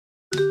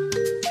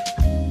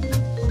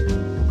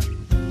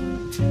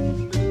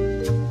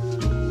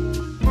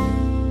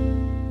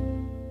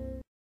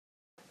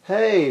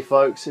Hey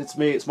folks, it's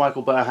me, it's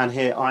Michael Burhan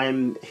here.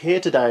 I'm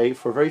here today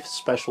for a very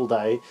special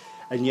day,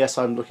 and yes,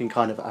 I'm looking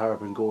kind of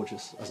Arab and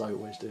gorgeous, as I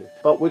always do.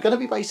 But we're going to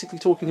be basically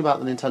talking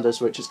about the Nintendo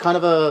Switch. It's kind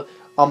of a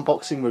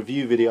unboxing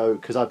review video,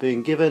 because I've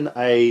been given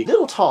a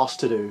little task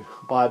to do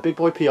by Big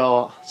Boy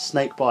PR,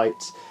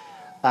 Snakebyte,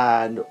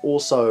 and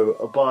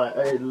also by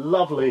a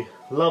lovely,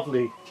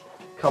 lovely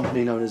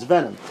company known as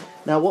Venom.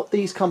 Now what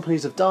these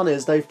companies have done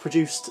is they've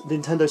produced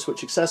Nintendo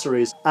Switch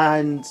accessories,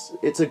 and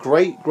it's a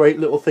great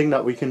little thing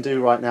that we can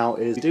do right now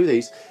is do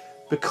these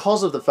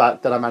because of the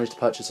fact that I managed to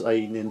purchase a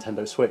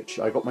Nintendo Switch.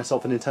 I got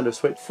myself a Nintendo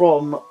Switch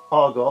from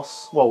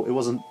Argos. Well, it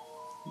wasn't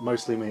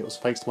mostly me, it was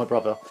thanks to my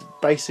brother.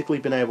 Basically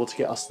been able to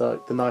get us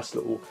the nice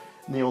little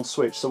neon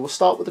Switch. So we'll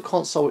start with the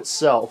console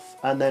itself,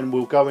 and then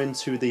we'll go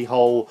into the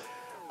whole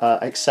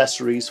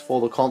accessories for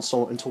the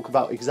console and talk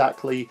about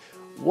exactly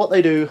what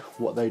they do,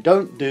 what they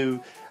don't do,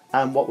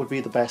 and what would be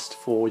the best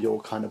for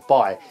your kind of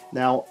buy.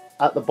 Now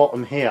at the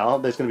bottom here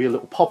there's going to be a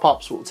little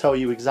pop-ups that will tell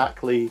you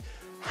exactly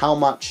how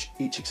much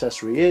each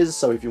accessory is,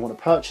 so if you want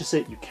to purchase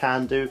it you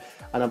can do,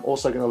 and I'm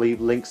also going to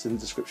leave links in the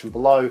description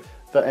below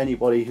for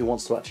anybody who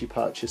wants to actually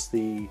purchase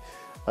the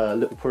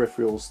little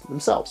peripherals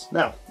themselves.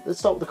 Now let's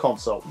start with the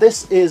console.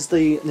 This is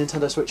the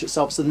Nintendo Switch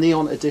itself. It's the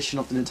neon edition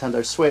of the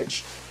Nintendo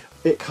Switch.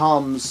 It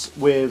comes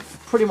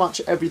with pretty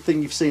much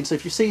everything you've seen. So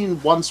if you've seen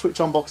one Switch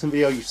unboxing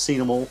video, you've seen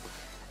them all,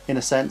 in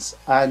a sense.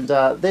 And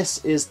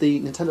this is the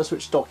Nintendo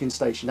Switch docking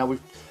station. Now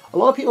a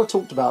lot of people have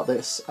talked about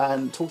this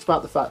and talked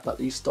about the fact that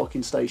these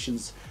docking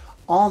stations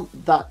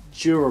aren't that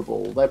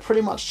durable. They're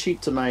pretty much cheap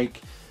to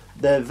make.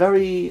 They're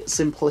very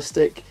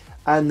simplistic,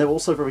 and they're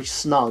also very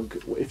snug.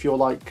 If you're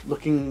like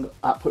looking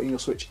at putting your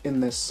Switch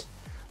in this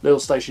little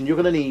station, you're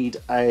going to need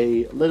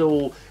a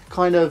little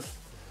kind of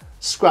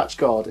scratch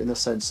guard in a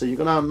sense, so you're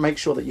going to make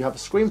sure that you have a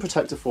screen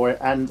protector for it,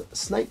 and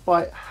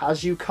Snakebyte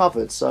has you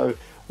covered, so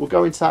we'll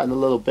go into that in a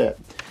little bit.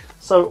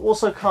 So it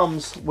also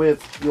comes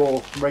with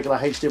your regular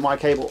HDMI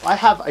cable. I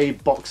have a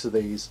box of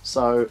these,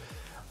 so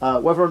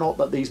whether or not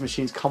that these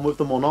machines come with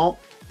them or not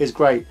is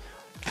great.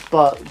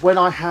 But when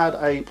I had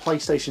a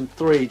PlayStation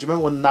 3, do you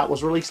remember when that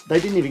was released? They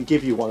didn't even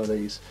give you one of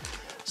these.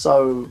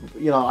 So,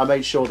 you know, I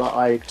made sure that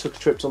I took a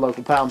trip to a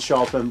local pound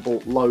shop and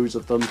bought loads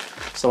of them.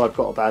 So I've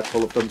got a bag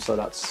full of them, so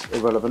that's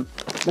irrelevant.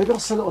 Maybe I'll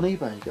sell it on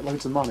eBay, get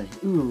loads of money.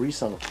 Ooh,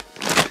 reseller.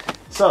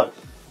 So,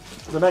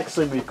 the next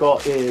thing we've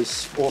got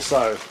is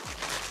also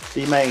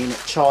the main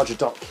charger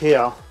dock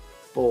here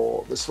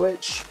for the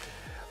Switch.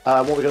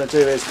 What we're going to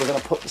do is we're going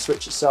to put the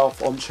Switch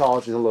itself on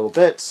charge in a little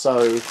bit,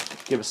 so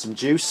give us some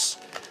juice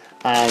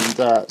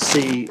and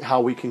see how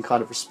we can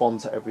kind of respond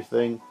to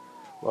everything.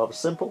 Rather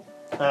simple.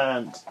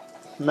 And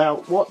now,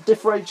 what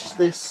differentiates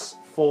this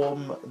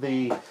from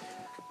the,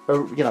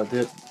 you know,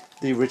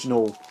 the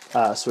original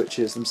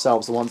Switches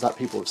themselves, the ones that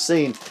people have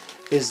seen,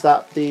 is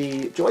that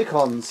the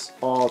Joy-Cons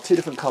are two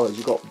different colours.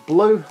 You've got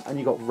blue and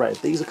you've got red.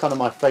 These are kind of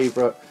my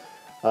favourite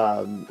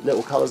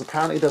little colours.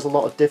 Apparently there's a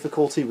lot of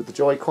difficulty with the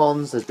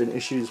Joy-Cons. There's been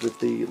issues with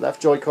the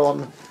left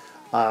Joy-Con,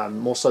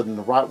 more so than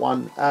the right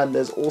one. And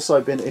there's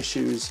also been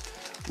issues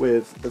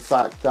with the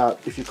fact that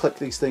if you click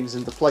these things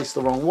into place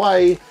the wrong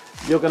way,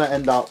 you're going to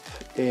end up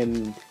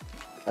in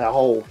a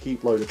whole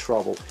heap load of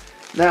trouble.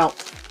 Now,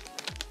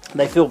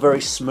 they feel very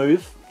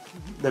smooth.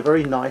 They're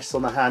very nice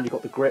on the hand. You've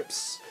got the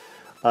grips,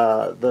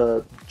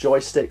 the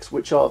joysticks,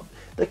 which are,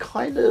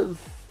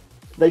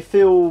 they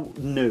feel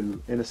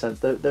new in a sense.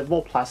 They're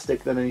more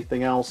plastic than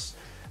anything else.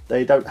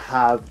 They don't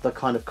have the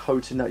kind of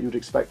coating that you would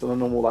expect on a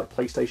normal like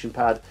PlayStation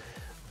pad.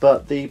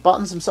 But the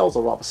buttons themselves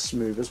are rather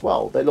smooth as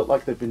well. They look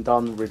like they've been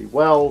done really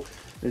well.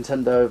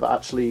 Nintendo have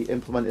actually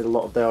implemented a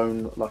lot of their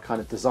own like kind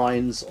of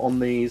designs on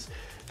these,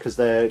 because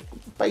they're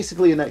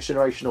basically a next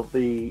generation of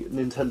the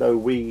Nintendo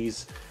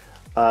Wii's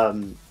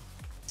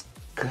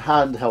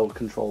handheld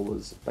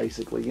controllers,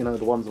 basically, you know,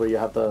 the ones where you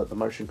have the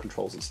motion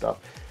controls and stuff.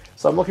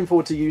 So I'm looking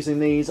forward to using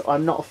these.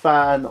 I'm not a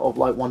fan of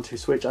like 1-2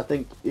 Switch. I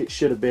think it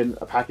should have been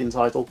a pack-in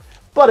title,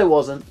 but it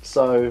wasn't,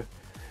 so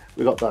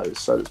we got those.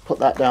 So let's put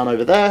that down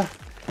over there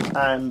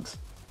and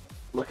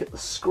look at the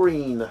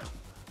screen.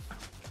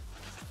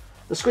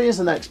 The screen is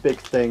the next big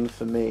thing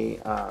for me.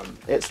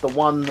 It's the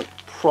one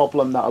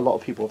problem that a lot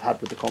of people have had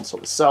with the console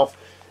itself,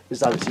 is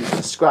that it's easy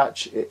to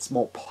scratch. It's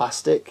more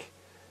plastic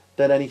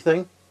than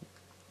anything,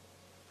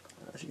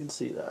 as you can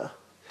see there.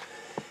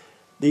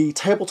 The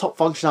tabletop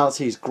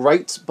functionality is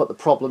great, but the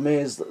problem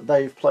is that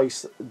they've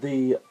placed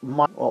the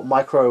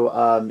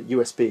micro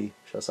USB,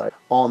 should I say,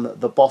 on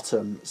the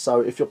bottom.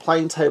 So if you're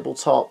playing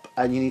tabletop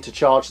and you need to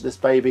charge this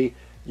baby,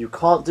 you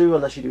can't do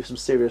unless you do some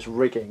serious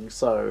rigging.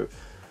 So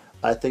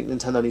I think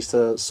Nintendo needs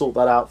to sort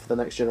that out for the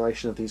next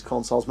generation of these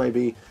consoles.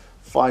 Maybe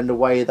find a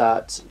way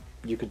that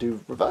you could do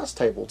reverse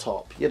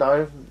tabletop, you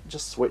know,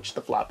 just switch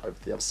the flap over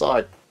to the other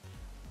side.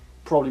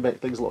 Probably make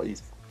things a lot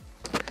easier.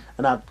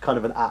 And add kind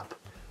of an app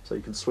so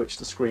you can switch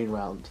the screen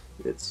round.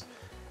 It's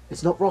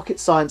not rocket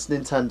science,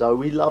 Nintendo.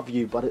 We love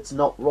you, but it's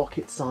not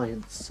rocket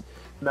science.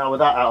 Now with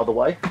that out of the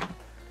way,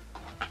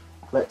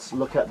 let's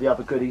look at the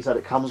other goodies that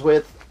it comes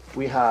with.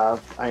 We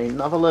have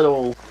another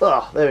little,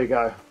 there we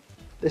go.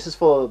 This is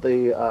for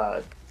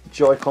the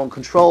Joy-Con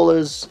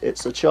controllers.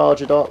 It's a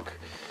charger dock,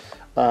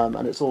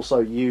 and it's also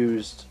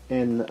used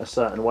in a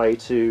certain way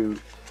to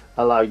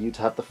allow you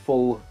to have the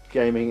full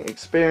gaming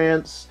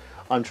experience.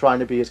 I'm trying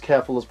to be as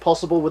careful as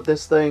possible with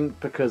this thing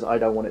because I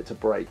don't want it to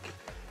break.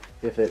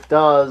 If it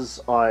does,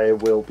 I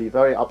will be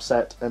very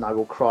upset and I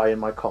will cry in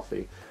my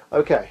coffee.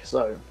 Okay,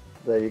 so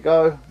there you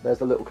go. There's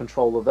the little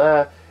controller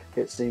there.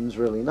 It seems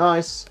really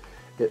nice.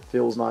 It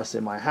feels nice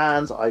in my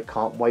hands. I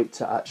can't wait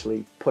to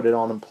actually put it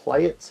on and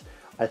play it.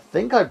 I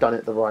think I've done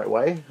it the right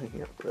way.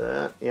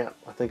 Yeah,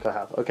 I think I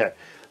have. Okay,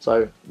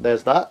 so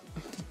there's that,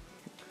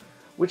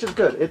 which is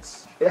good.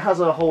 It has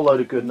a whole load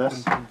of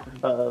goodness.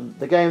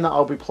 The game that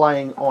I'll be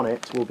playing on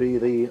it will be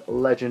The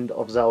Legend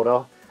of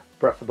Zelda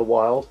Breath of the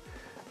Wild.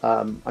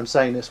 I'm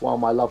saying this while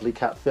my lovely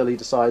cat Philly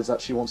decides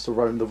that she wants to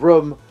roam the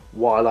room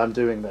while I'm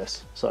doing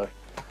this. So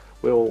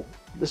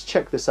let's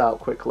check this out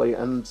quickly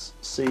and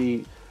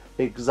see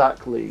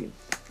exactly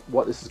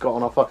what this has got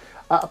on offer.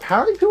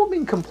 Apparently people have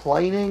been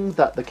complaining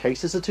that the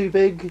cases are too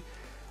big.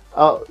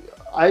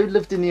 I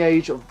lived in the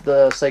age of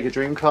the Sega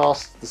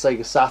Dreamcast, the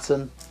Sega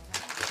Saturn.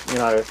 You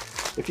know,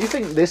 if you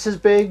think this is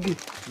big,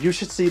 you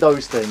should see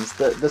those things.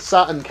 The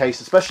Saturn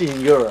case, especially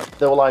in Europe,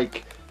 they were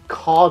like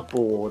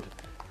cardboard,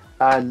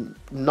 and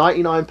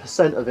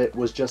 99% of it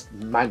was just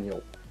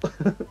manual.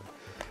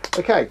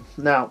 Okay,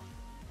 now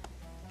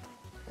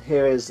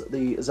here is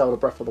the Zelda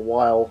Breath of the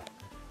Wild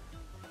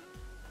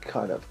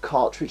kind of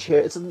cartridge here.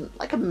 It's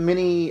like a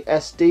mini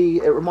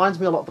SD. It reminds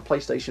me a lot of the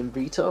PlayStation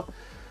Vita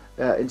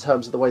in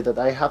terms of the way that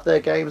they have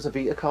their games, the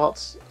Vita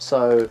carts.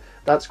 So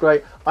that's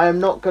great. I am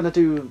not going to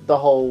do the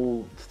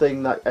whole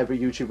thing that every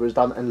YouTuber has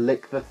done and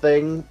lick the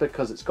thing,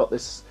 because it's got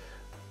this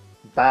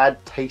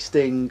bad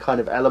tasting kind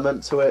of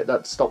element to it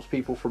that stops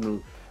people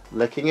from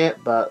licking it.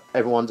 But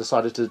everyone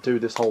decided to do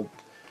this whole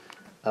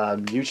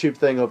YouTube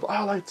thing of,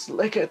 oh, let's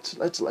lick it.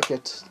 That's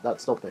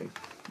not me.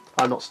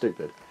 I'm not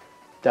stupid.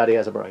 Daddy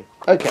has a brain.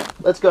 Okay,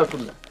 let's go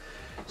from there.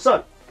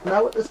 So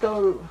now let's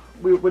go.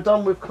 We're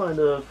done with kind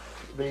of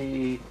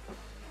the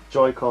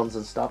Joy-Cons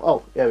and stuff.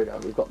 Oh, here we go.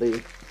 We've got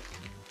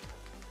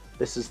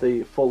this is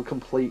the full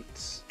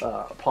complete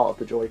part of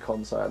the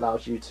Joy-Con, so it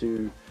allows you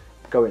to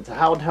go into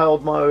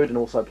handheld mode and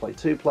also play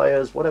 2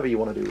 players, whatever you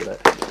want to do with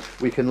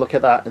it. We can look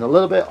at that in a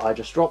little bit. I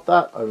just dropped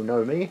that. Oh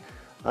no me.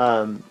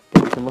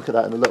 We can look at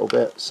that in a little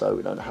bit, so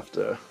we don't have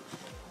to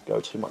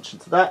go too much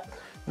into that.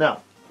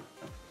 Now,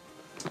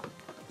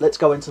 let's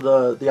go into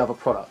the other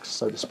products,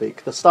 so to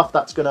speak. The stuff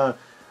that's going to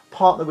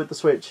partner with the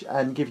Switch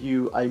and give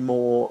you a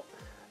more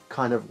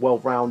kind of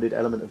well-rounded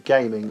element of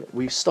gaming.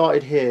 We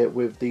started here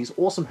with these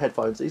awesome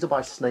headphones. These are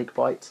by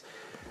Snakebyte.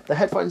 The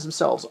headphones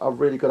themselves are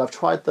really good. I've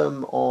tried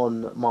them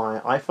on my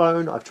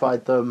iPhone. I've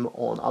tried them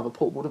on other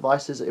portable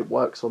devices. It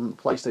works on the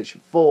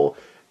PlayStation 4.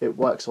 It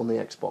works on the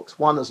Xbox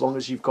One, as long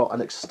as you've got an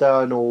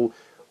external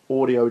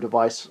audio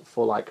device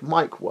for like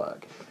mic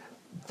work.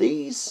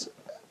 These,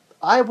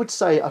 I would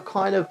say, are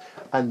kind of,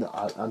 and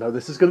I know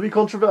this is going to be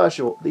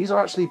controversial, these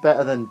are actually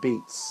better than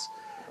Beats.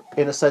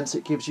 In a sense,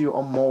 it gives you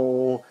a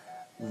more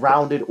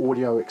rounded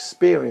audio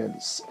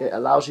experience. It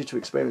allows you to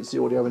experience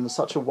the audio in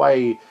such a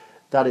way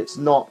that it's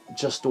not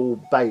just all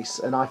bass.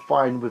 And I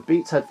find with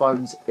Beats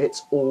headphones,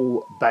 it's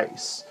all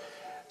bass.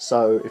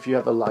 So if you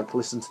ever like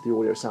listen to the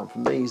audio sound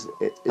from these,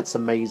 it's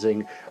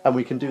amazing. And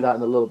we can do that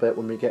in a little bit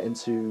when we get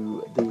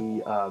into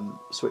the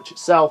Switch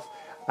itself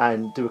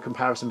and do a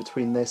comparison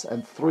between this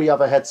and 3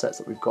 other headsets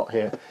that we've got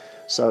here.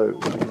 So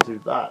we can do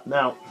that.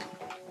 Now,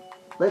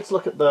 let's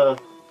look at the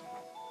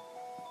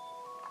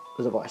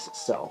device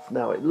itself.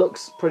 Now, it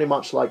looks pretty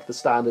much like the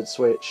standard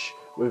Switch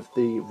with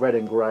the red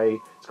and grey.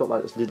 It's got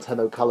like this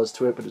Nintendo colours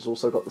to it, but it's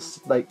also got the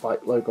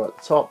Snakebyte logo at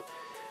the top.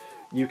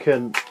 You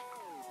can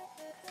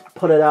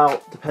put it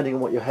out depending on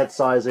what your head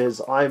size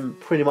is. I'm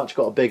pretty much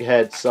got a big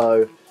head,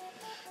 so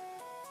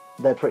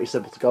they're pretty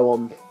simple to go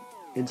on.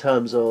 In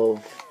terms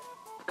of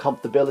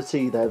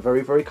comfortability, they're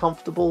very, very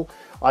comfortable.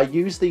 I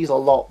use these a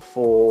lot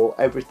for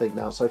everything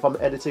now. So if I'm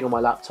editing on my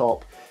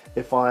laptop,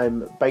 if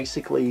I'm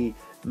basically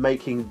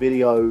making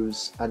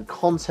videos and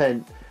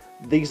content,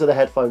 these are the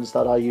headphones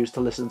that I use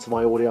to listen to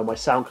my audio and my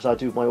sound, because I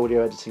do my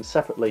audio editing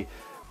separately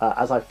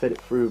as I fit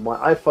it through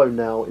my iPhone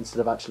now instead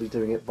of actually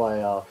doing it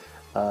via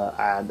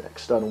an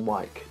external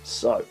mic.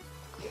 So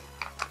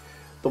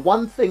the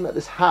one thing that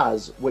this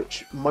has,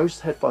 which most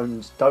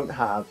headphones don't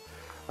have,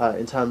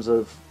 in terms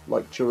of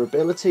like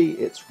durability,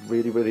 it's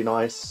really, really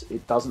nice.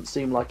 It doesn't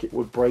seem like it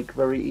would break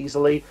very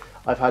easily.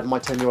 I've had my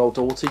 10-year-old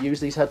daughter use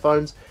these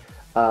headphones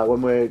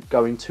when we're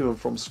going to and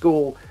from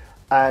school,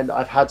 and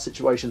I've had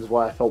situations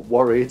where I felt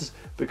worried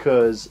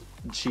because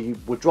she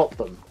would drop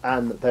them,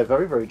 and they're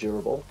very, very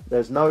durable.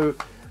 There's no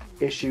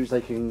issues.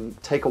 They can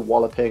take a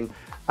walloping,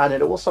 and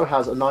it also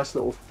has a nice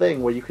little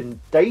thing where you can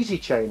daisy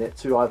chain it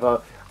to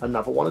either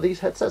another one of these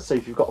headsets. So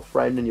if you've got a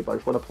friend and you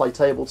both want to play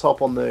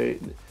tabletop on the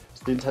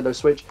Nintendo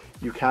Switch,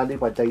 you can do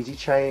by daisy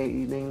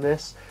chaining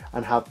this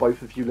and have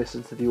both of you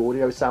listen to the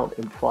audio sound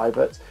in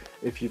private.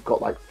 If you've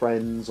got like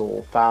friends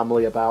or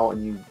family about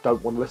and you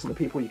don't want to listen to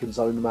people, you can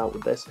zone them out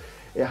with this.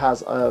 It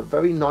has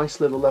very nice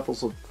little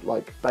levels of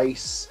like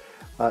bass,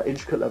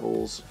 intricate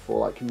levels for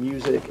like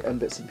music and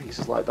bits and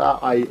pieces like that.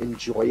 I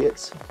enjoy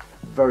it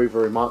very,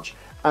 very much.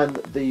 And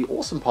the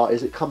awesome part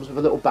is it comes with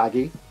a little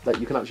baggie that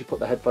you can actually put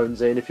the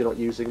headphones in if you're not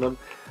using them,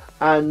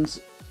 and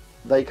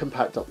they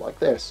compact up like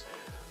this.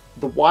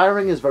 The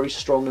wiring is very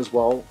strong as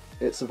well.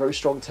 It's a very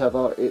strong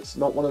tether. It's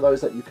not one of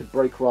those that you could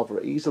break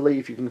rather easily.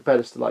 If you can compare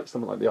this to like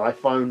something like the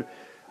iPhone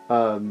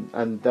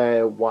and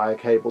their wire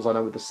cables. I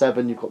know with the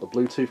 7 you've got the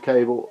Bluetooth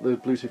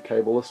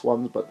cableless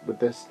ones, but with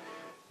this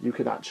you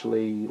can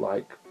actually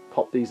like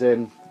pop these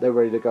in, they're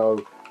ready to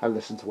go and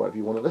listen to whatever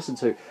you want to listen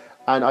to.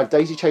 And I've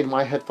daisy chained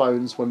my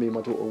headphones when me and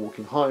my daughter are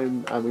walking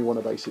home and we want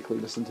to basically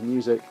listen to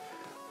music,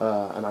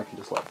 and I can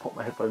just like pop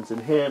my headphones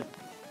in here.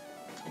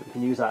 We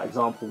can use that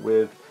example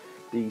with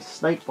the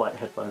Snakebyte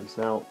headphones.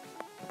 Now,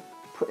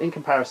 in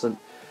comparison,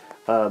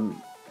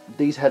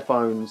 these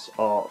headphones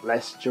are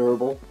less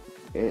durable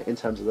in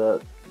terms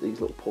of these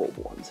little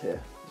portable ones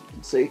here, as you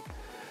can see.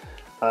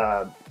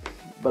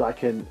 But I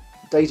can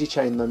daisy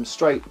chain them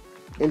straight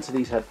into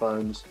these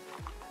headphones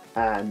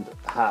and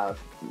have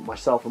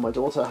myself and my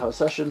daughter have a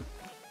session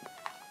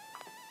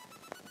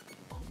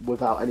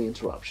without any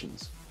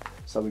interruptions.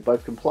 So we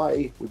both can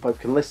play, we both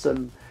can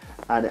listen,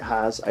 and it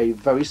has a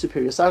very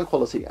superior sound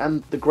quality.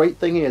 And the great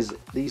thing is,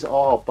 these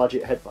are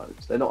budget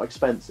headphones. They're not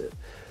expensive.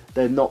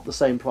 They're not the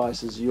same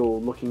price as you're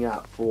looking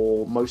at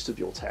for most of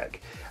your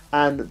tech.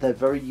 And they're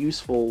very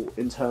useful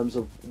in terms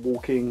of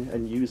walking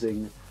and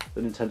using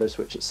the Nintendo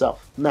Switch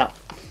itself. Now,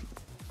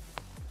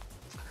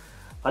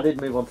 I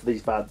did move on to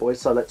these bad boys,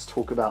 so let's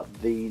talk about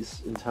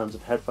these in terms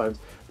of headphones.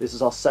 This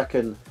is our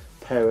second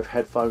pair of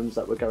headphones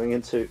that we're going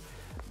into.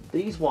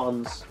 These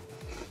ones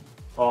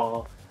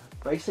are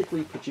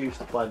basically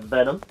produced by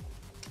Venom.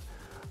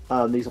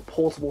 These are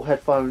portable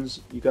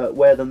headphones. You go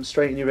wear them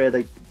straight in your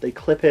ear. They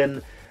clip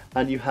in,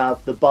 and you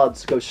have the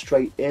buds go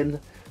straight in.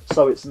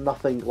 So it's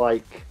nothing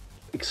like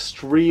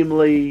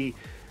extremely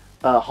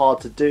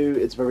hard to do.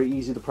 It's very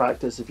easy to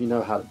practice if you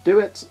know how to do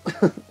it,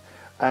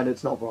 and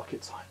it's not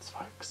rocket science,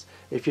 folks.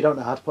 If you don't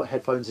know how to put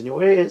headphones in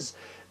your ears,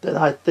 then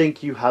I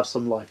think you have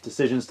some life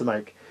decisions to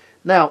make.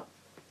 Now,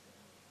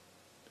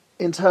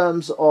 in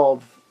terms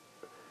of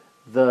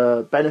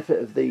the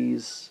benefit of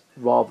these,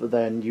 rather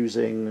than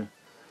using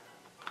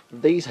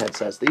these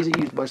headsets, these are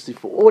used mostly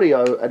for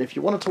audio, and if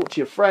you want to talk to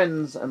your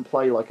friends and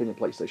play like on your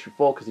PlayStation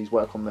 4, because these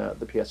work on the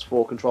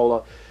PS4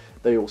 controller,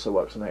 they also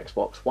work on the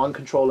Xbox One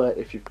controller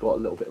if you've got a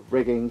little bit of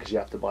rigging, because you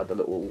have to buy the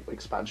little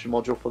expansion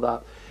module for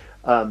that.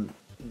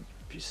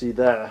 If you see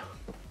there,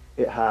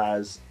 it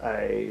has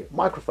a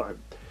microphone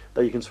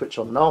that you can switch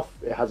on and off.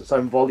 It has its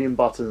own volume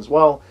button as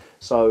well,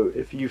 so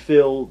if you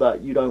feel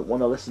that you don't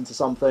want to listen to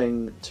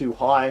something too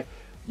high,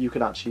 you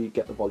can actually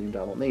get the volume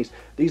down on these.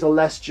 These are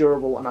less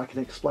durable, and I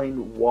can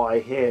explain why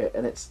here,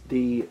 and it's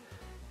the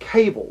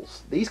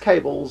cables. These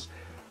cables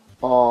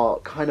are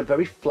kind of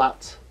very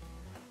flat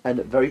and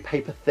very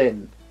paper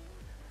thin.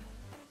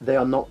 They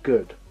are not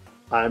good.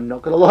 I'm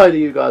not going to lie to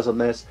you guys on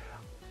this.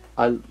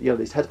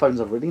 These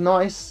headphones are really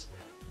nice.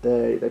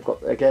 They've got,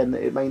 again,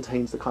 it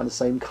maintains the kind of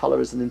same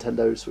color as the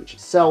Nintendo Switch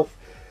itself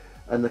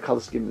and the color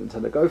scheme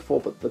Nintendo go for,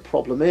 but the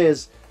problem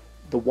is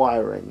the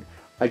wiring.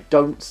 I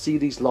don't see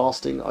these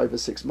lasting over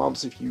 6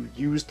 months. If you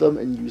use them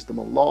and use them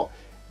a lot,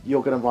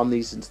 you're going to run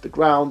these into the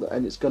ground,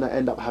 and it's going to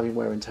end up having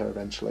wear and tear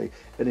eventually.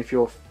 And if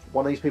you're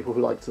one of these people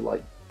who like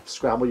to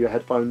scramble your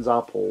headphones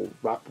up or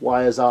wrap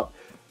wires up,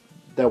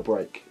 they'll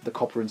break. The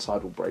copper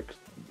inside will break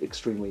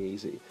extremely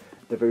easy.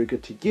 They're very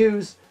good to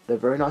use. They're a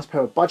very nice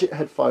pair of budget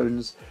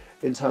headphones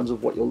in terms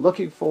of what you're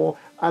looking for,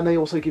 and they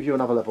also give you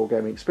another level of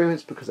gaming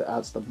experience because it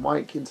adds the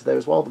mic into there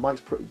as well. The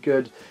mic's pretty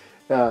good.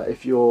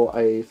 If you're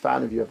a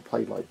fan, if you ever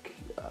played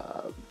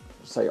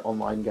say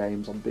online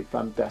games, I'm a big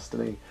fan of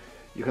Destiny,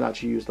 you can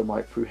actually use the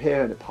mic through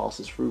here and it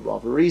passes through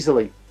rather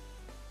easily.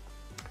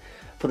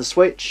 For the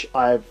Switch,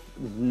 I've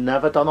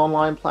never done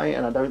online play,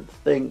 and I don't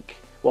think,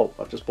 well,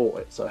 I've just bought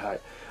it, so hey.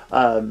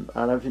 And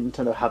I don't think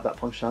Nintendo have that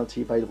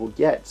functionality available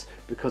yet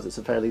because it's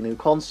a fairly new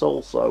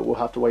console, so we'll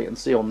have to wait and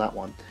see on that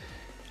one.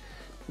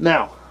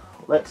 Now,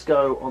 let's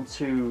go on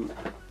to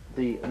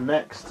the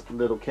next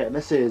little kit, and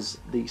this is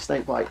the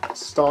Snakebyte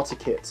Starter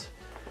Kit.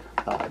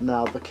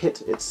 Now, the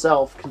kit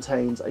itself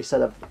contains a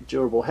set of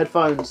durable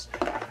headphones,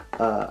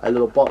 a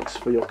little box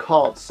for your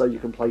carts so you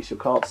can place your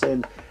carts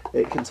in.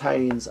 It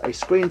contains a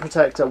screen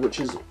protector, which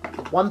is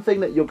one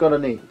thing that you're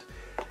going to need.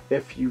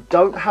 If you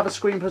don't have a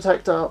screen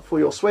protector for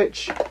your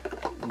Switch,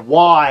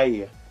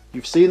 why?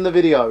 You've seen the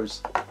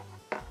videos.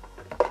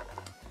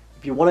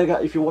 If you want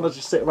to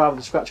just sit around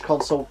with a scratch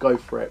console, go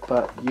for it,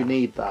 but you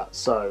need that.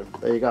 So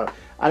there you go.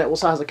 And it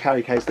also has a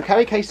carry case. The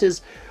carry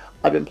cases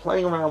I've been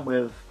playing around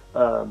with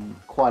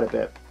quite a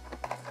bit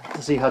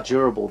to see how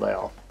durable they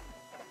are.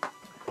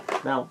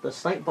 Now, the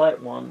Snakebyte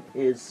one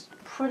is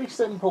pretty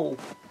simple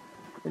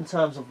in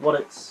terms of what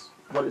it's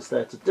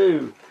there to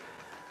do.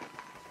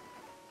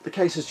 The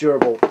case is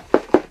durable.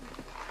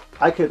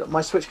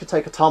 My Switch could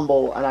take a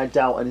tumble, and I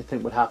doubt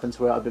anything would happen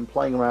to it. I've been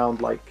playing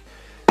around,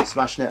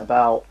 smashing it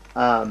about,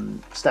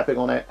 stepping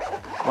on it,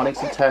 running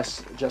some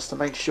tests just to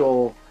make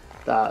sure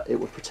that it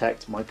would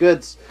protect my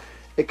goods.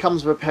 it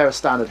comes with a pair of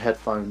standard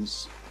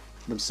headphones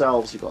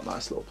themselves. You've got a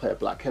nice little pair of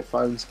black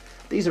headphones.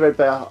 These are Red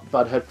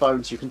Bud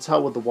headphones. You can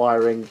tell with the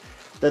wiring,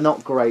 they're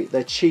not great.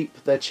 They're cheap,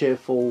 they're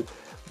cheerful.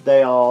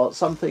 They are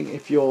something,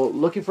 if you're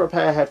looking for a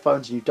pair of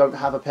headphones and you don't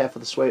have a pair for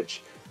the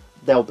Switch,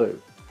 they'll do.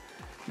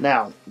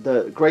 Now,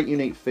 the great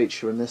unique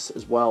feature in this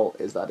as well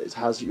is that it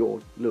has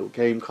your little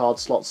game card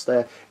slots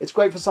there. It's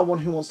great for someone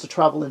who wants to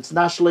travel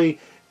internationally.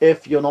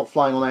 If you're not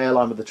flying on an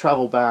airline with a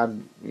travel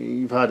ban,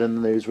 you've heard in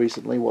the news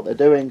recently what they're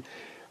doing.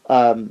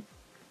 And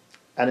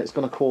it's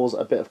going to cause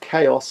a bit of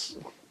chaos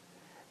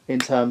in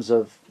terms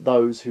of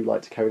those who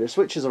like to carry their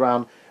Switches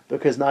around,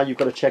 because now you've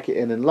got to check it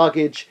in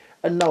luggage.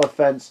 And no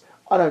offense,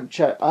 I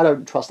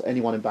don't trust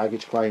anyone in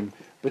baggage claim,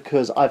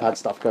 because I've had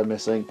stuff go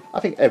missing. I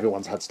think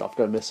everyone's had stuff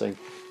go missing.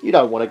 You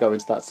don't want to go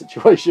into that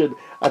situation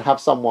and have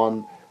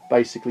someone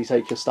basically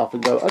take your stuff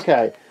and go,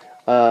 okay,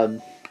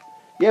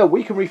 yeah,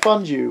 we can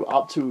refund you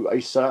up to a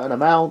certain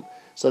amount.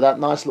 So that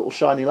nice little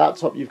shiny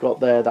laptop you've got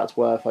there, that's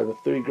worth over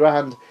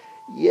 $3,000.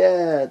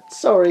 Yeah,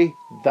 sorry,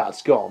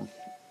 that's gone.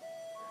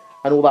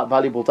 And all that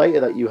valuable data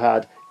that you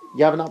had,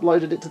 you haven't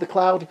uploaded it to the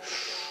cloud?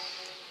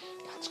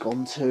 That's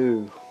gone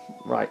too.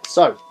 Right,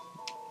 so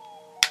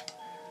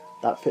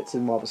that fits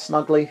in rather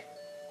snugly.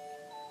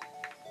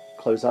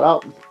 Close that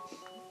up.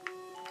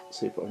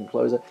 See if I can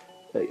close it.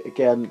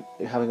 Again,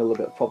 you're having a little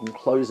bit of problem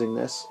closing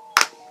this.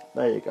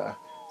 There you go.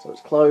 So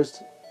it's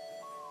closed.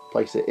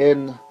 Place it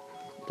in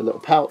the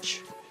little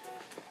pouch.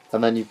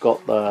 And then you've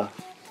got the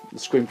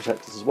screen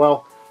protectors as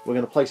well. We're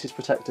going to place these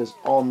protectors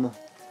on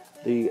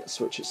the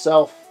Switch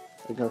itself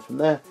and go from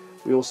there.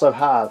 We also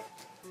have,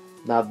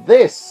 now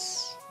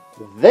this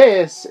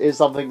is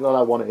something that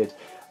I wanted,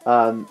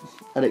 and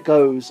it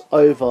goes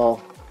over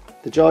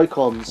the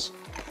Joy-Cons,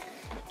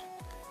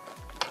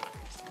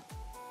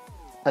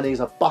 and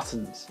these are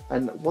buttons,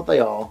 and what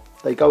they are,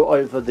 they go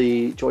over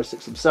the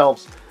joysticks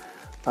themselves.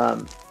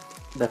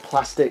 They're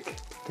plastic,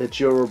 they're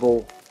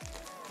durable,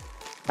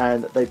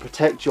 and they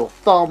protect your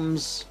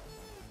thumbs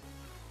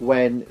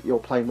when you're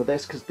playing with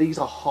this, because these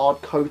are hard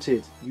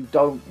coated. You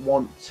don't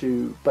want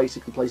to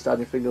basically place down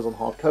your fingers on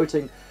hard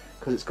coating,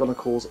 because it's going to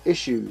cause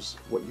issues.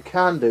 What you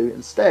can do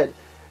instead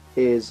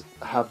is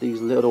have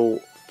these little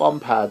thumb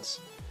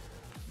pads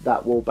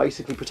that will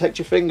basically protect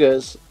your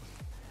fingers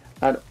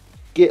and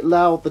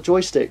allow the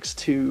joysticks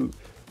to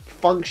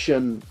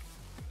function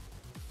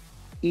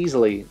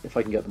easily, if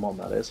I can get them on,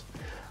 that is,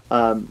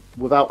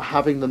 without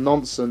having the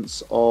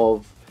nonsense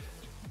of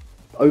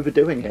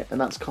overdoing it. And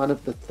that's kind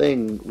of the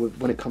thing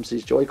when it comes to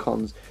these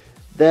Joy-Cons.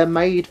 They're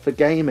made for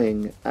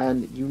gaming,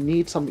 and you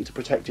need something to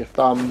protect your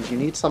thumbs, you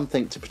need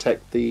something to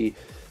protect the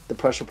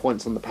pressure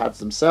points on the pads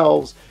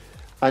themselves,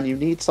 and you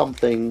need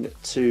something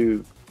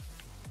to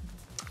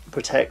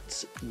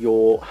protect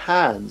your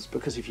hands,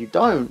 because if you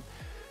don't,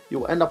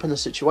 you'll end up in a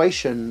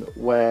situation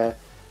where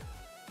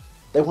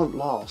they won't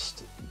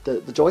last. The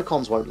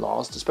Joy-Cons won't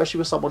last, especially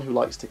with someone who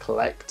likes to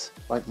collect,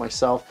 like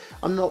myself.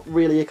 I'm not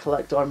really a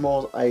collector, I'm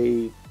more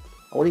I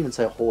won't even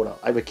say a hoarder,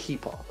 I'm a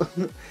keeper.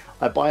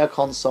 I buy a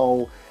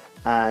console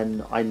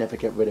and I never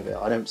get rid of it.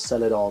 I don't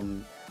sell it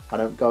on, I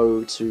don't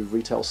go to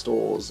retail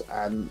stores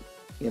and,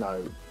 you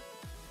know,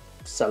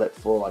 sell it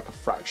for like a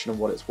fraction of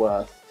what it's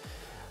worth.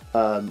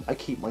 I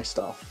keep my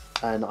stuff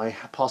and I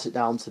pass it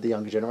down to the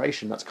younger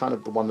generation. That's kind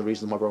of one of the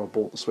reasons my brother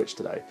bought the Switch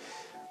today.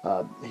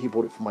 He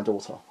bought it for my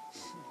daughter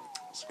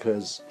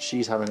because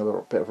she's having a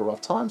little bit of a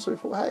rough time, so we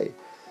thought, hey,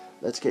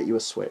 let's get you a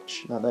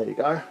Switch. Now there you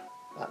go,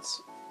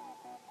 that's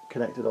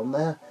connected on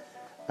there,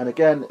 and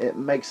again it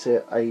makes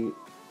it a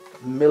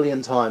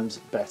million times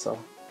better,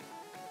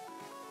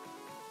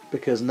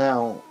 because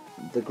now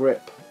the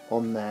grip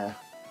on there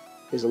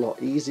is a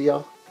lot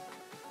easier,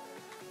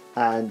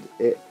 and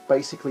it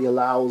basically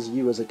allows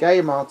you as a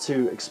gamer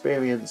to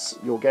experience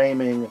your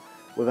gaming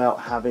without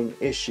having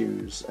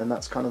issues. And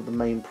that's kind of the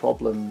main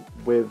problem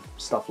with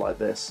stuff like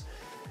this,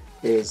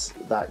 is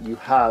that you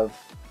have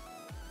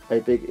a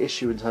big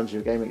issue in terms of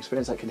your gaming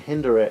experience that can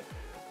hinder it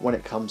when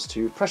it comes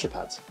to pressure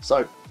pads.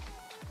 So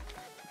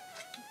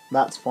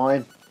that's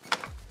fine.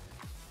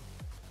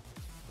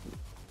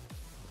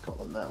 Got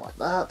them there like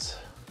that.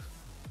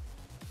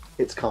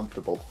 It's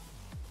comfortable,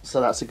 so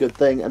that's a good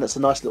thing, and it's a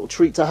nice little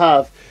treat to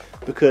have,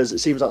 because it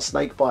seems like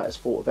Snakebyte has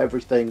thought of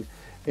everything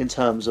in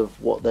terms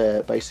of what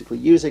they're basically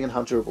using and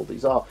how durable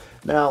these are.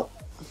 Now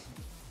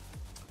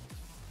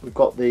we've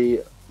got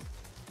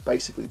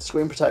basically the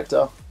screen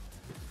protector,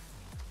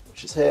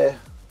 which is here.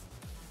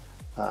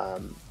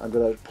 I'm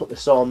going to put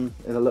this on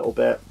in a little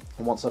bit,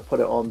 and once I put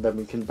it on, then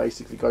we can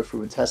basically go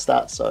through and test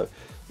that. So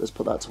let's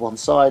put that to one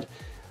side,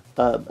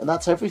 and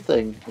that's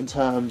everything in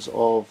terms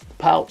of the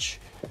pouch.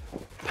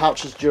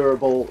 Pouch is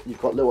durable.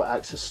 You've got little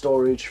access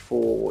storage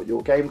for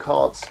your game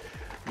cards.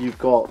 You've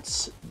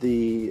got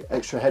the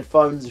extra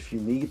headphones if you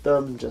need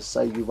them. Just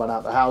say you run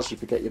out the house, you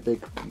forget your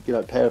big,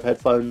 pair of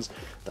headphones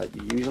that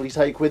you usually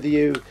take with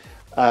you,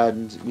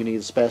 and you need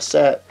a spare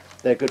set.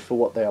 They're good for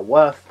what they are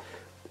worth.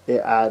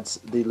 It adds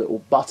the little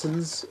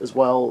buttons as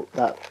well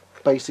that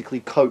basically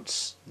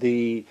coats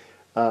the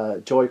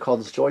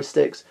Joy-Cons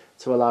joysticks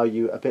to allow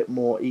you a bit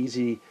more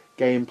easy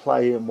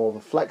gameplay and more of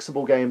a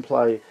flexible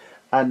gameplay,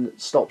 and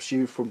stops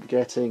you from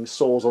getting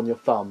sores on your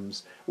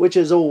thumbs, which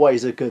is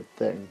always a good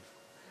thing.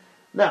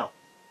 Now,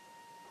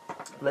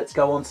 let's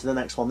go on to the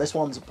next one. This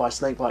one's by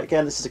Snakebyte.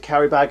 Again, this is a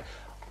carry bag.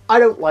 I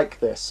don't like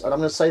this, and I'm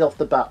going to say off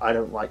the bat, I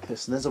don't like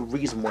this, and there's a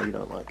reason why you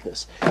don't like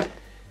this.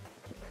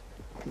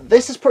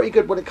 This is pretty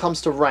good when it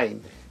comes to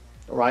rain,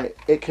 right?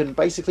 It can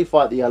basically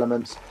fight the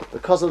elements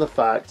because of the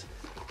fact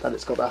that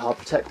it's got that hard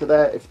protector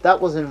there. If that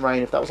was in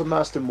rain, if that was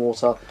immersed in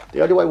water,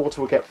 the only way water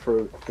will get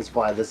through is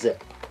via the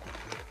zip.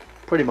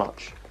 Pretty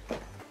much.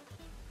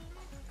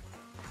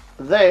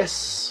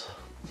 This,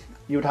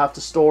 you would have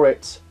to store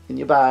it in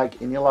your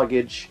bag, in your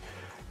luggage.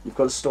 You've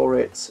got to store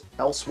it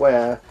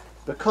elsewhere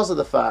because of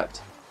the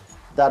fact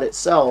that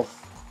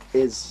itself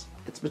is,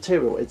 its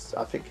material, it's,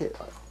 I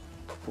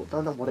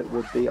don't know what it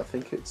would be. I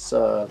think it's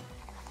the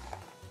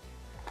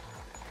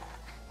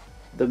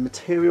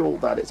material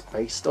that it's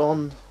based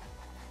on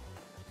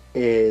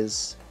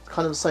is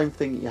kind of the same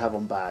thing that you have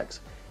on bags.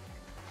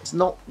 It's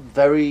not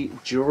very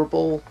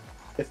durable.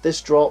 If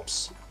this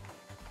drops,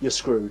 you're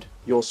screwed.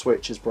 Your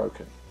Switch is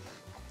broken.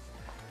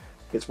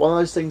 It's one of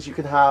those things you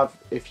can have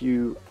if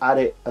you add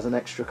it as an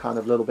extra kind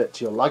of little bit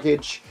to your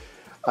luggage.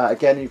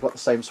 Again, you've got the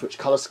same Switch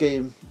colour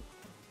scheme.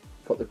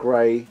 You've got the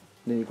grey, and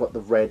then you've got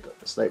the red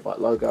Snakebyte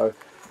logo.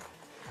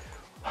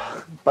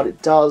 But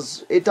it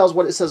does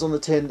what it says on the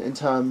tin in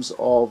terms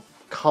of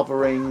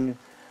covering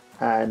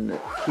and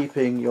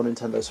keeping your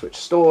Nintendo Switch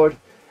stored.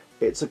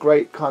 It's a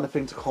great kind of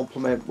thing to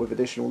complement with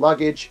additional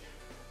luggage.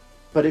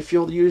 But if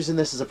you're using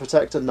this as a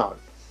protector, no.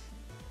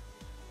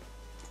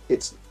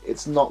 It's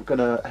not going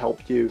to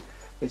help you.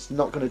 It's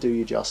not going to do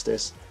you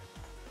justice.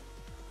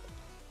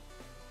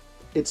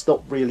 It's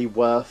not really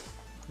worth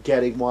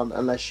getting one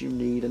unless you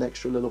need an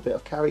extra little bit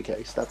of carry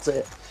case. That's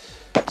it.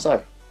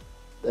 So,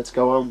 let's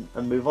go on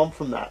and move on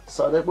from that.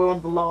 So then we're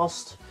on the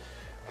last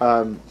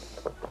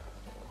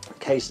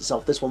case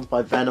itself. This one's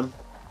by Venom.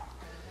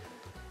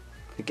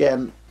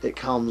 Again, it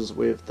comes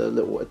with the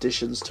little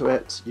additions to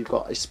it. You've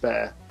got a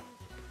spare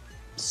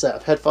set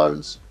of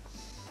headphones.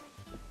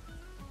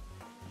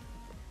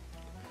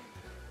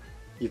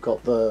 You've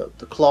got the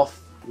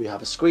cloth. We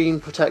have a screen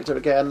protector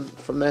again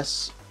from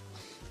this.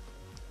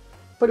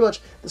 Pretty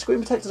much, the screen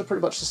protectors are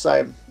pretty much the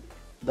same.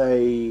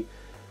 They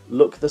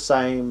look the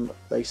same.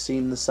 They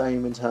seem the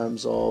same in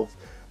terms of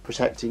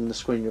protecting the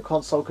screen of your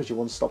console because you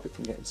want to stop it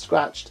from getting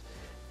scratched.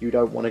 You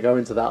don't want to go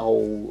into that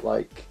whole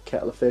like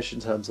kettle of fish in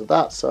terms of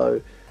that.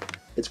 So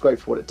it's great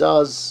for what it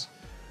does.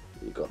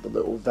 You've got the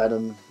little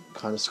Venom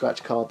kind of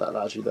scratch card that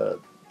allows you to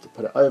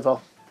put it over,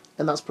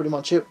 and that's pretty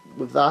much it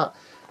with that.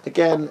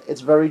 Again,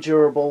 it's very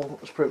durable.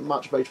 It's pretty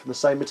much made from the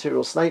same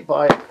material,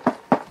 Snakebyte.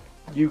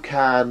 You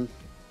can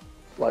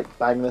like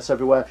bang this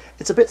everywhere.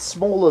 It's a bit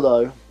smaller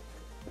though,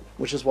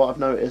 which is what I've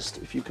noticed.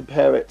 If you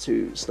compare it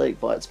to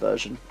Snakebyte's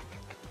version,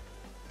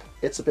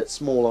 it's a bit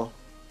smaller.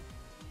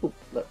 Oop,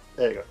 look,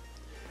 there you go.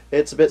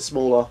 It's a bit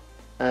smaller,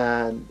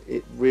 and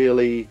it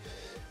really,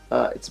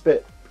 it's a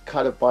bit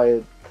kind of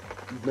by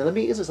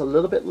millimeters. It's a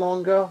little bit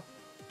longer,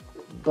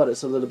 but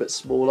it's a little bit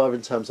smaller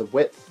in terms of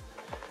width.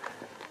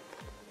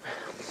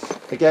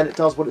 Again, it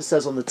does what it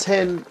says on the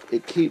tin.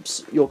 It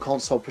keeps your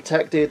console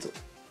protected.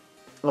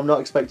 I'm not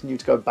expecting you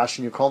to go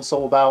bashing your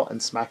console about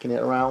and smacking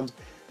it around,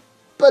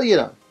 but you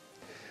know.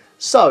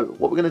 So,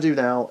 what we're going to do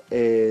now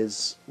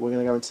is we're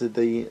going to go into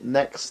the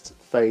next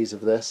phase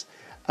of this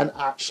and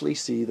actually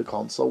see the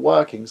console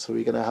working. So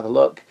we're going to have a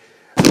look,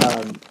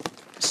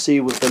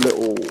 see with the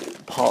little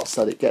parts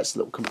that it gets,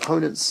 little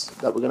components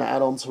that we're going to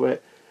add onto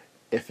it,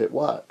 if it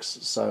works.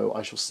 So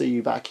I shall see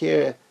you back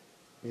here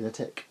in a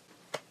tick.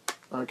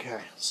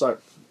 Okay, so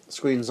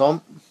screen's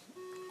on.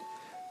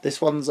 This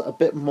one's a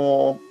bit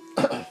more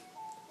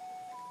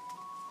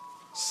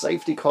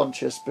safety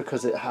conscious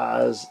because it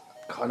has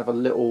kind of a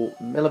little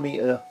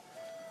millimeter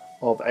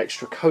of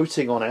extra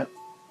coating on it.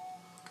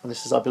 And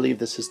this is, I believe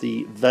this is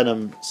the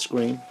Venom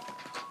screen,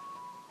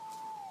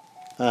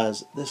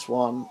 as this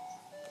one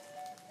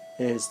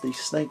is the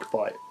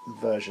Snakebyte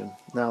version.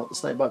 Now the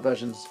Snakebyte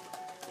version's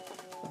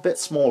a bit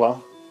smaller.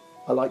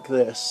 I like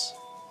this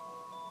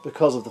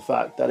because of the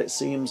fact that it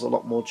seems a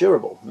lot more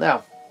durable.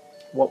 Now,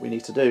 what we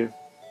need to do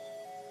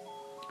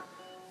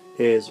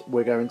is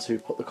we're going to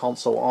put the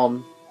console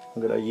on.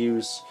 I'm going to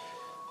use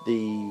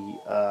the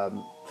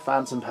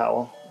phantom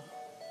power,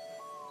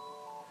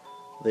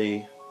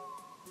 the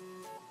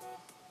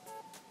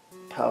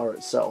power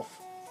itself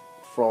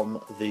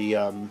from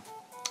the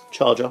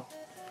charger,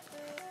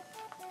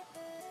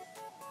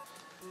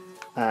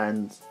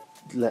 and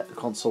let the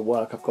console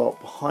work. I've got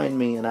behind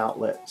me an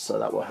outlet, so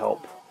that will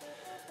help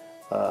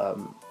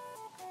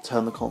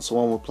turn the console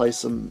on. We'll play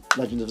some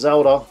Legend of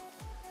Zelda,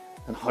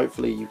 and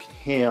hopefully you can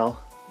hear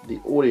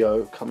the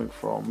audio coming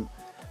from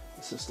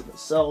the system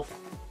itself.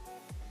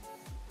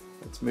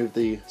 Let's move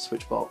the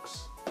switch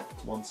box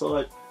to one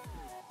side,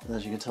 and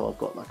as you can tell, I've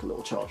got like a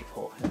little charger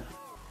port here.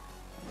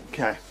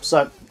 Okay,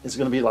 so it's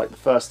going to be like the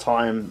first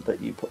time that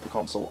you put the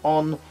console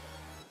on,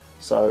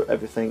 so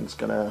everything's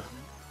going to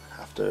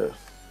have to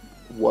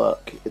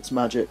work its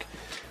magic.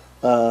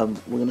 We're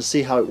going to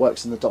see how it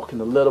works in the dock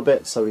in a little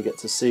bit, so we get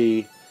to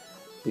see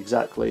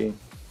exactly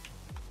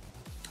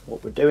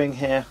what we're doing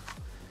here.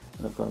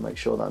 And I've got to make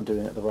sure that I'm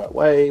doing it the right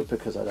way,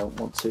 because I don't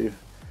want to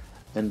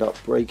end up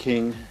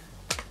breaking.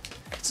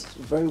 It's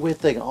a very weird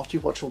thing. After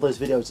you watch all those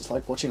videos, it's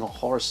like watching a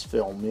horror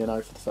film, you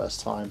know, for the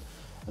first time,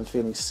 and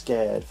feeling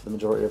scared for the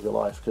majority of your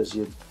life, because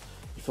you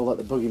feel like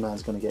the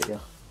boogeyman's going to get you.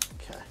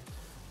 Okay,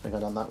 I think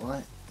I've done that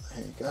right.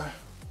 There you go.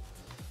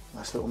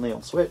 Nice little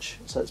neon switch.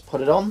 So let's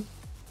put it on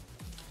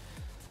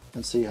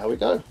and see how we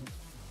go.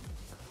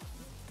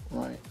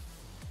 Right.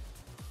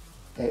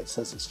 It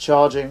says it's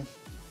charging,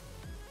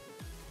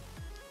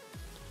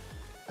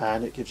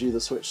 and it gives you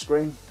the switch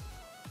screen.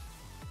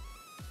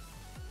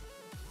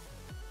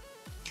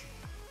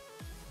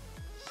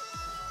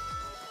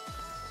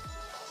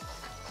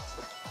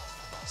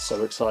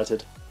 So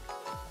excited.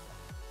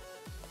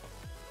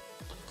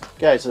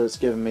 Okay, so it's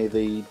giving me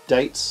the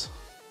dates.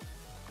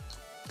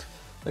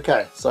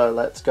 Okay, so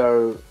let's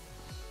go.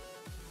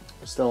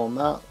 We're still on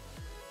that.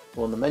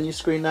 We're on the menu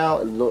screen now.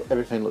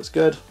 Everything looks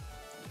good.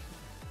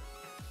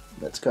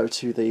 Let's go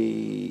to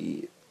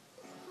the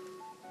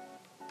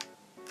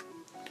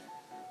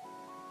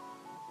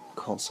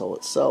console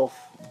itself.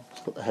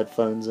 Let's put the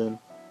headphones in,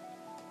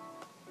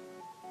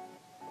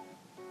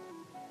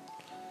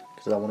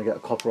 because I don't want to get a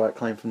copyright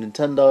claim from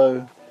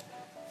Nintendo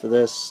for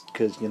this,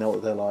 because you know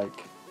what they're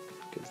like,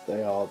 because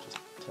they are just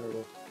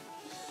terrible.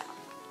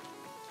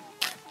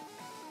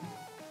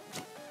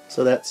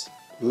 So let's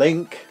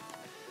link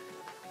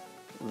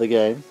the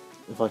game,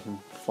 if I can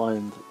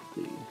find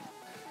the...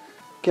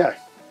 Okay,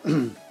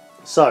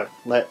 so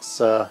let's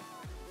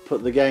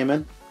put the game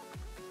in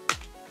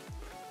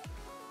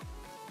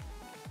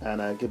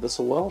and give this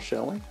a whirl,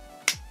 shall we?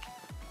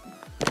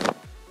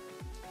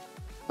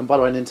 And by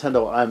the way,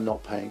 Nintendo, I'm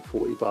not paying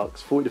 40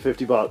 to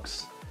 50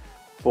 bucks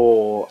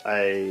for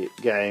a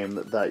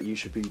game that you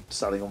should be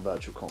selling on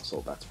Virtual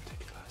Console. That's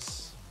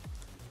ridiculous.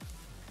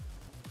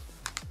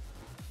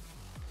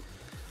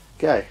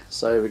 Okay,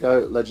 so here we go.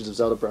 Legends of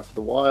Zelda Breath of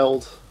the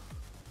Wild.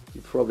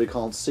 You probably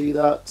can't see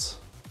that,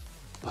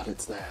 but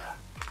it's there.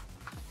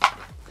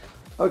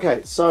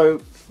 Okay, so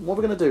what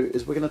we're going to do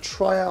is we're going to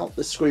try out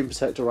this screen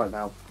protector right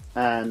now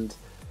and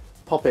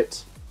pop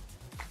it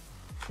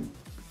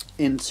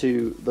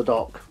into the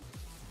dock.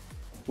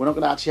 We're not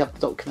going to actually have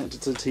the dock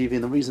connected to the TV,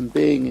 and the reason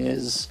being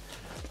is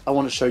I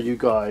want to show you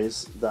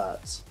guys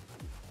that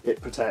it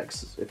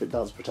protects, if it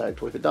does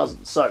protect or if it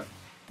doesn't. So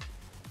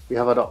we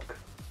have our dock,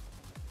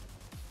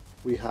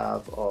 we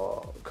have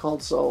our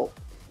console,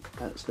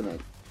 and it's going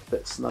to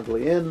fit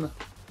snugly in,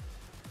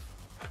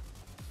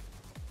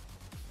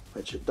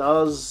 which it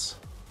does,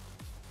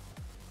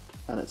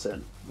 and it's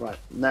in. Right,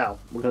 now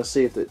we're going to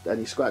see if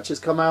any scratches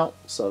come out,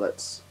 so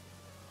let's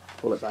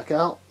pull it back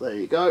out. There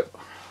you go.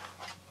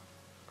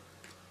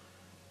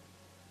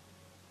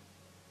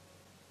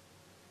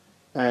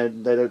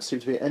 And there don't seem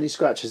to be any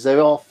scratches.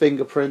 There are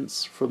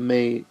fingerprints from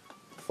me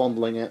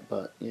fondling it,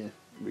 but yeah,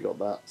 we got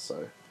that,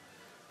 so.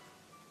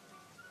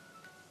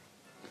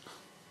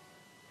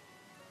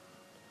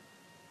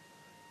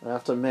 I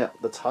have to admit,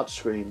 the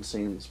touchscreen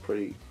seems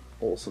pretty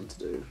awesome to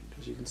do,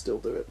 because you can still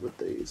do it with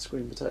the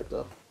screen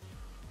protector.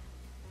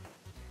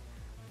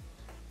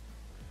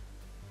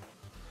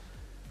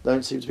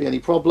 Don't seem to be any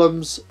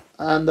problems,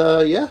 and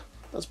yeah,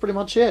 that's pretty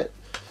much it.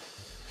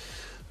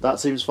 That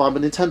seems fine,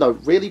 but Nintendo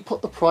really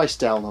put the price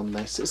down on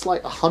this. It's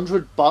like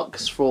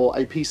 $100 for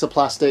a piece of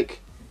plastic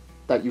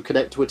that you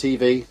connect to a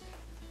TV.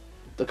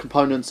 The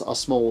components are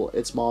small,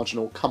 it's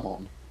marginal, come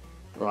on.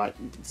 Right,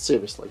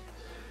 seriously.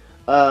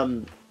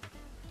 Apart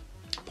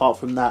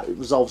from that, it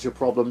resolves your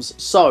problems.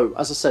 So,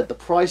 as I said, the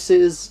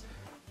prices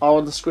are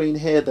on the screen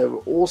here. They're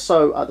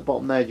also at the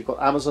bottom there. You've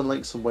got Amazon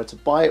links and where to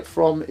buy it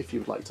from if you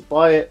would like to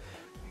buy it.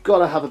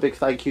 Gotta have a big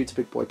thank you to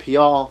Big Boy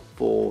PR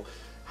for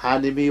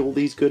handing me all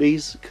these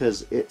goodies,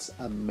 because it's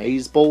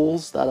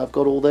amazeballs that I've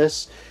got all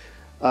this.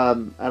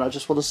 And I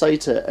just want to say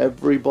to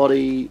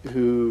everybody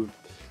who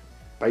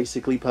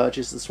basically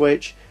purchased the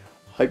Switch,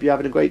 hope you're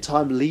having a great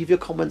time. Leave your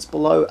comments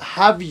below.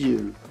 Have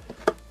you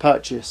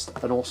purchased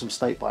an awesome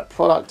Snakebyte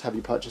product? Have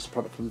you purchased a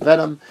product from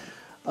Venom?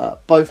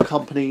 Both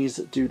companies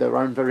do their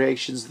own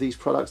variations of these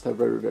products. They're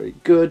very, very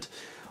good.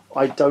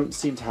 I don't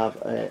seem to have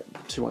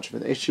too much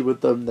of an issue with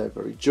them. They're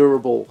very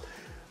durable.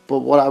 But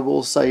what I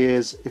will say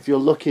is, if you're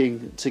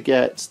looking to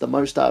get the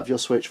most out of your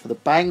Switch for the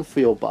bang for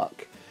your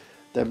buck,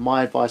 then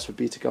my advice would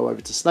be to go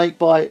over to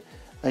Snakebyte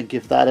and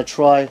give that a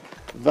try.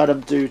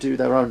 Venom do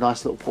their own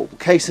nice little portable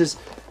cases.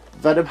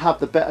 Venom have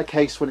the better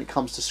case when it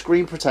comes to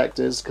screen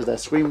protectors, because their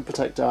screen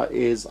protector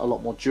is a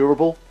lot more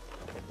durable.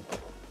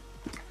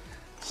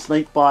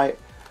 Snakebyte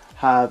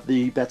have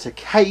the better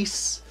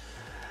case.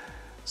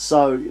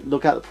 So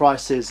look at the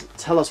prices,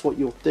 tell us what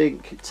you'll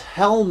think,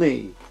 tell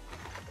me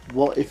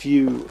what if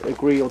you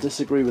agree or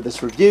disagree with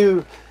this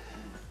review.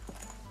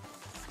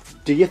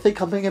 Do you think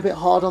I'm being a bit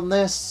hard on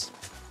this?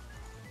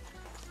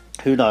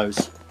 Who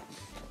knows?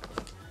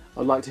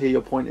 I'd like to hear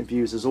your point of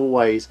views as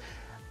always,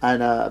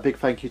 and a big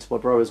thank you to my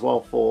bro as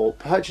well for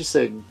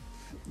purchasing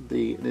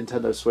the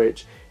Nintendo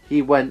Switch.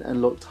 He went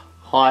and looked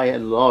high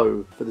and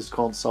low for this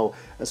console,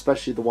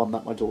 especially the one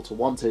that my daughter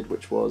wanted,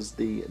 which was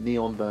the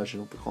neon version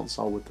of the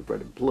console with the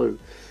red and blue.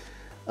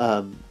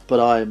 But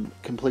I'm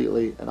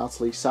completely and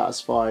utterly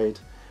satisfied.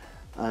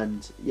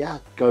 And yeah,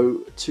 go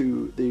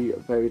to the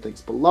varied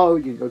links below.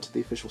 You can go to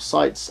the official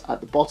sites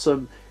at the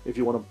bottom if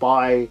you want to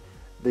buy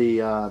the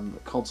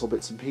console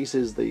bits and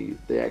pieces, the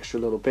extra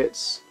little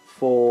bits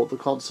for the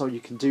console. You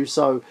can do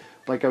so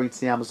by going to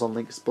the Amazon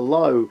links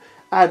below.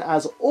 And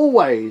as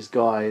always,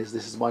 guys,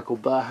 this is Michael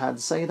Burhan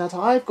saying that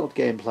I've got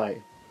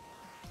gameplay.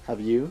 Have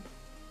you?